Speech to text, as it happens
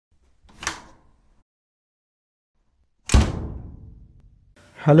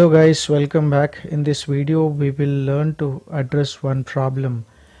Hello guys, welcome back. In this video we will learn to address one problem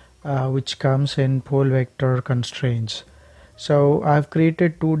which comes in pole vector constraints. So I've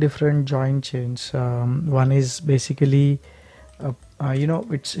created two different joint chains. One is basically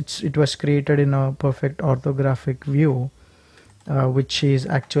it was created in a perfect orthographic view, which is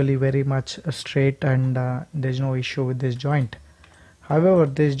actually very much straight, and there's no issue with this joint. However,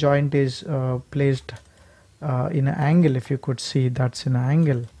 this joint is placed in an angle. If you could see, that's in an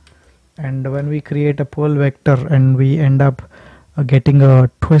angle, and when we create a pole vector and we end up getting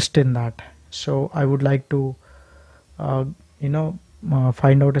a twist in that. So I would like to uh,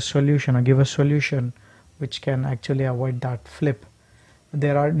 find out a solution or give a solution which can actually avoid that flip.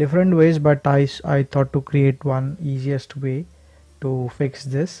 There are different ways, but I thought to create one easiest way to fix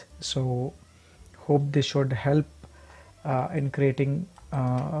this. So hope this should help in creating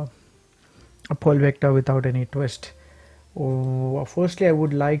a pole vector without any twist. Firstly, I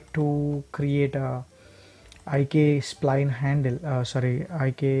would like to create a IK spline handle,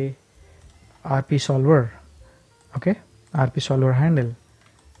 IK RP solver. Okay, RP solver handle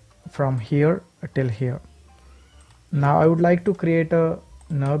from here till here. Now I would like to create a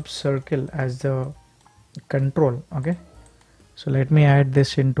NURB circle as the control. Okay, so let me add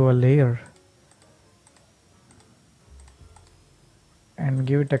this into a layer and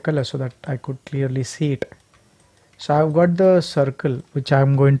give it a color so that I could clearly see it. So I've got the circle which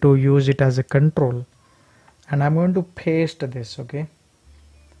I'm going to use it as a control, and I'm going to paste this, okay,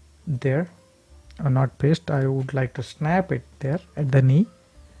 there, or not paste, I would like to snap it there at the knee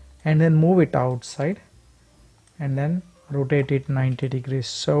and then move it outside and then rotate it 90 degrees.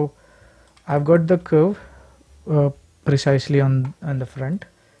 So I've got the curve precisely on the front.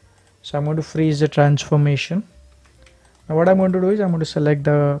 So I'm going to freeze the transformation. Now what I'm going to do is I'm going to select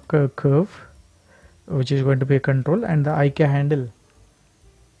the curve, which is going to be a control, and the IK handle.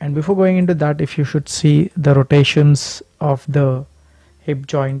 And before going into that, if you should see the rotations of the hip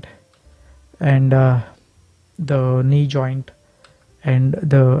joint and the knee joint and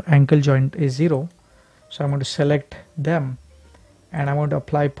the ankle joint is 0. So I'm going to select them and I'm going to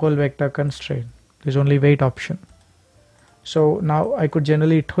apply pole vector constraint. There's only weight option. So now I could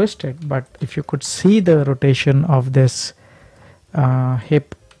generally twist it, but if you could see the rotation of this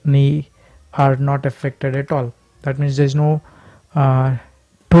hip, knee are not affected at all. That means there's no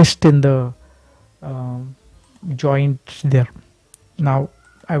twist in the joint there. Now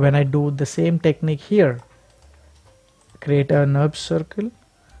when I do the same technique here, create a NURB circle,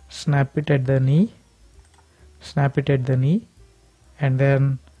 snap it at the knee, and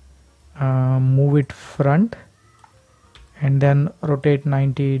then move it front and then rotate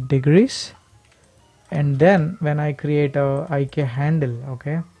 90 degrees, and then when I create a IK handle,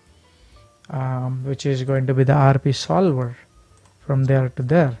 okay, which is going to be the RP solver from there to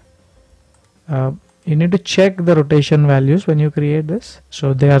there. You need to check the rotation values when you create this,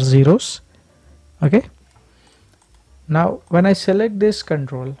 so they are zeros. Okay, now when I select this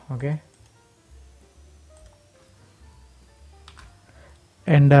control, okay,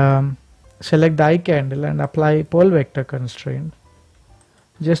 and select the IK handle and apply pole vector constraint,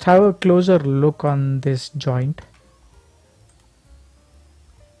 just have a closer look on this joint.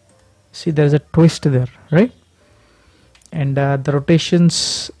 See, there's a twist there, right? And the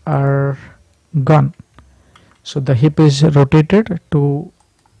rotations are gone. So the hip is rotated to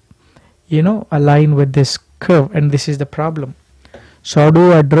align with this curve, and this is the problem. So how do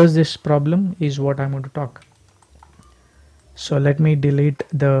you address this problem is what I'm going to talk. So let me delete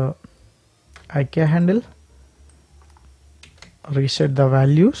the IK handle, reset the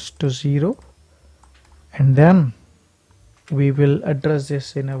values to 0, and then we will address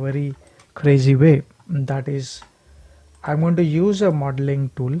this in a very crazy way. That is, I'm going to use a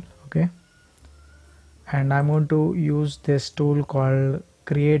modeling tool, okay, and I'm going to use this tool called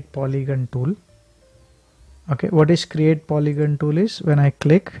create polygon tool. Okay, what is create polygon tool is when I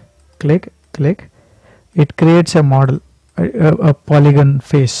click, it creates a model, a polygon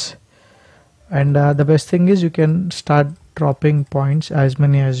face, and the best thing is you can start dropping points as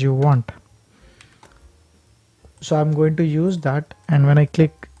many as you want. So I'm going to use that, and when I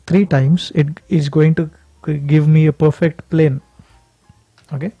click 3 times, it is going to give me a perfect plane.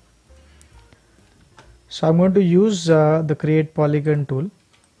 Okay, so I'm going to use the create polygon tool,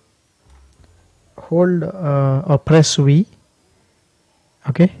 hold or press V,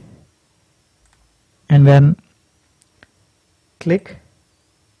 okay, and then click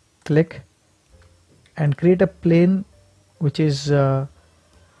and create a plane which is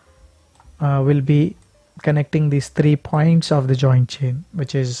will be connecting these 3 points of the joint chain,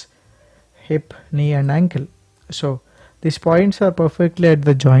 which is hip, knee and ankle. So These points are perfectly at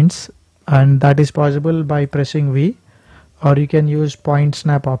the joints, and that is possible by pressing V, or you can use point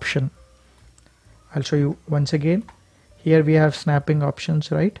snap option. I'll show you once again. Here we have snapping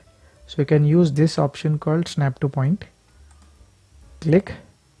options, right? So you can use this option called snap to point. Click,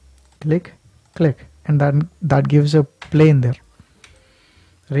 click, click, and then that gives a plane there.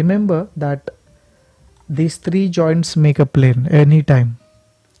 Remember that these three joints make a plane anytime,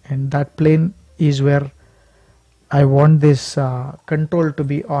 and that plane is where I want this control to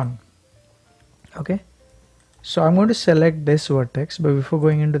be on. Okay, so I'm going to select this vertex, but before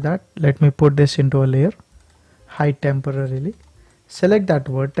going into that, let me put this into a layer, hide temporarily, select that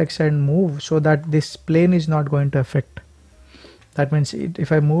vertex and move so that this plane is not going to affect. That means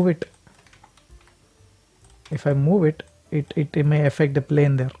if I move it, it may affect the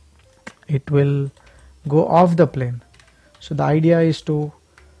plane there. It will go off the plane. So the idea is to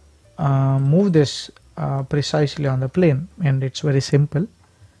move this precisely on the plane, and it's very simple.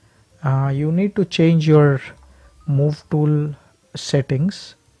 You need to change your move tool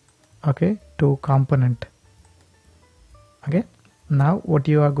settings, okay, to component. Okay, now what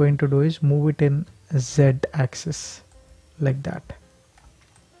you are going to do is move it in Z axis like that,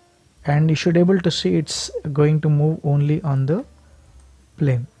 and you should be able to see it's going to move only on the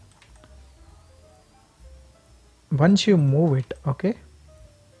plane. Once you move it, okay,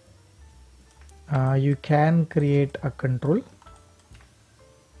 you can create a control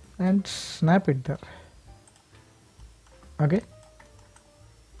and snap it there. Okay,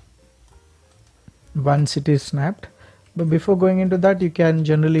 once it is snapped, but before going into that, you can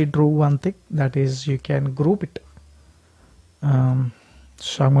generally do one thing, that is you can group it.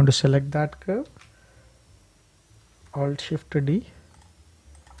 So I'm going to select that curve, Alt Shift D,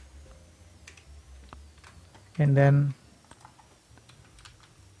 and then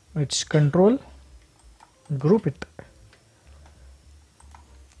it's control, group it.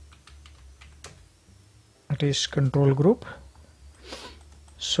 It is control group.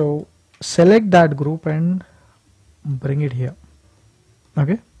 So select that group and bring it here.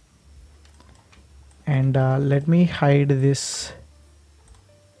 Okay, and let me hide this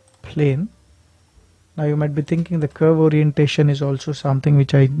plane. Now you might be thinking the curve orientation is also something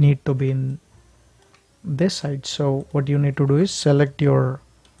which I need to be in this side. So what you need to do is select your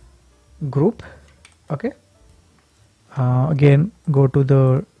group. Okay, again go to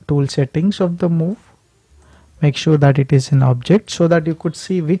the tool settings of the move, make sure that it is an object so that you could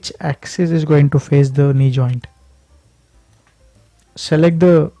see which axis is going to face the knee joint. Select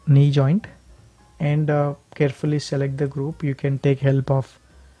the knee joint and carefully select the group. You can take help of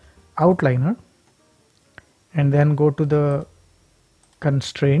outliner and then go to the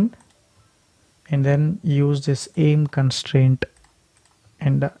constraint and then use this aim constraint,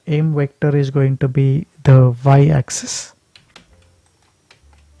 and the aim vector is going to be the y axis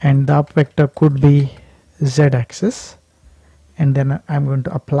and the up vector could be z axis, and then I'm going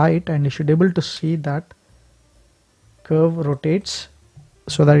to apply it, and you should be able to see that curve rotates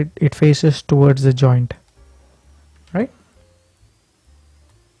so that it faces towards the joint, right?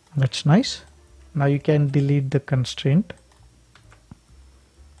 That's nice. Now you can delete the constraint.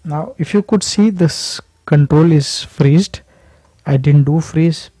 Now if you could see, this control is freezed. I didn't do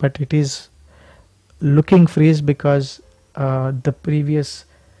freeze, but it is looking freeze because the previous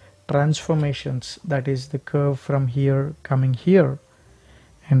transformations, that is the curve from here coming here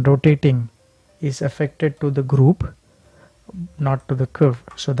and rotating, is affected to the group, not to the curve.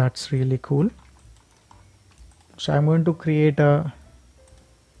 So that's really cool. So I'm going to create a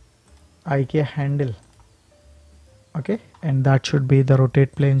IK handle, okay, and that should be the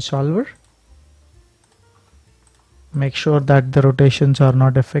rotate plane solver. Make sure that the rotations are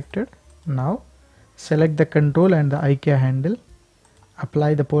not affected. Now select the control and the IK handle,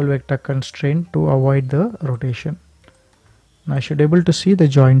 apply the pole vector constraint to avoid the rotation. Now I should be able to see the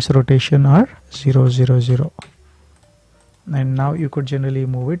joints rotation are 0, 0, 0, and now you could generally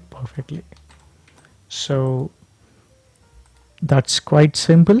move it perfectly. So that's quite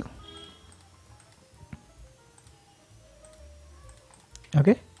simple.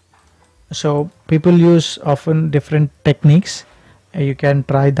 Okay, so people use often different techniques. You can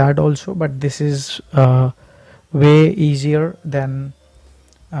try that also, but this is way easier than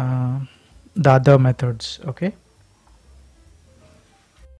the other methods. Okay,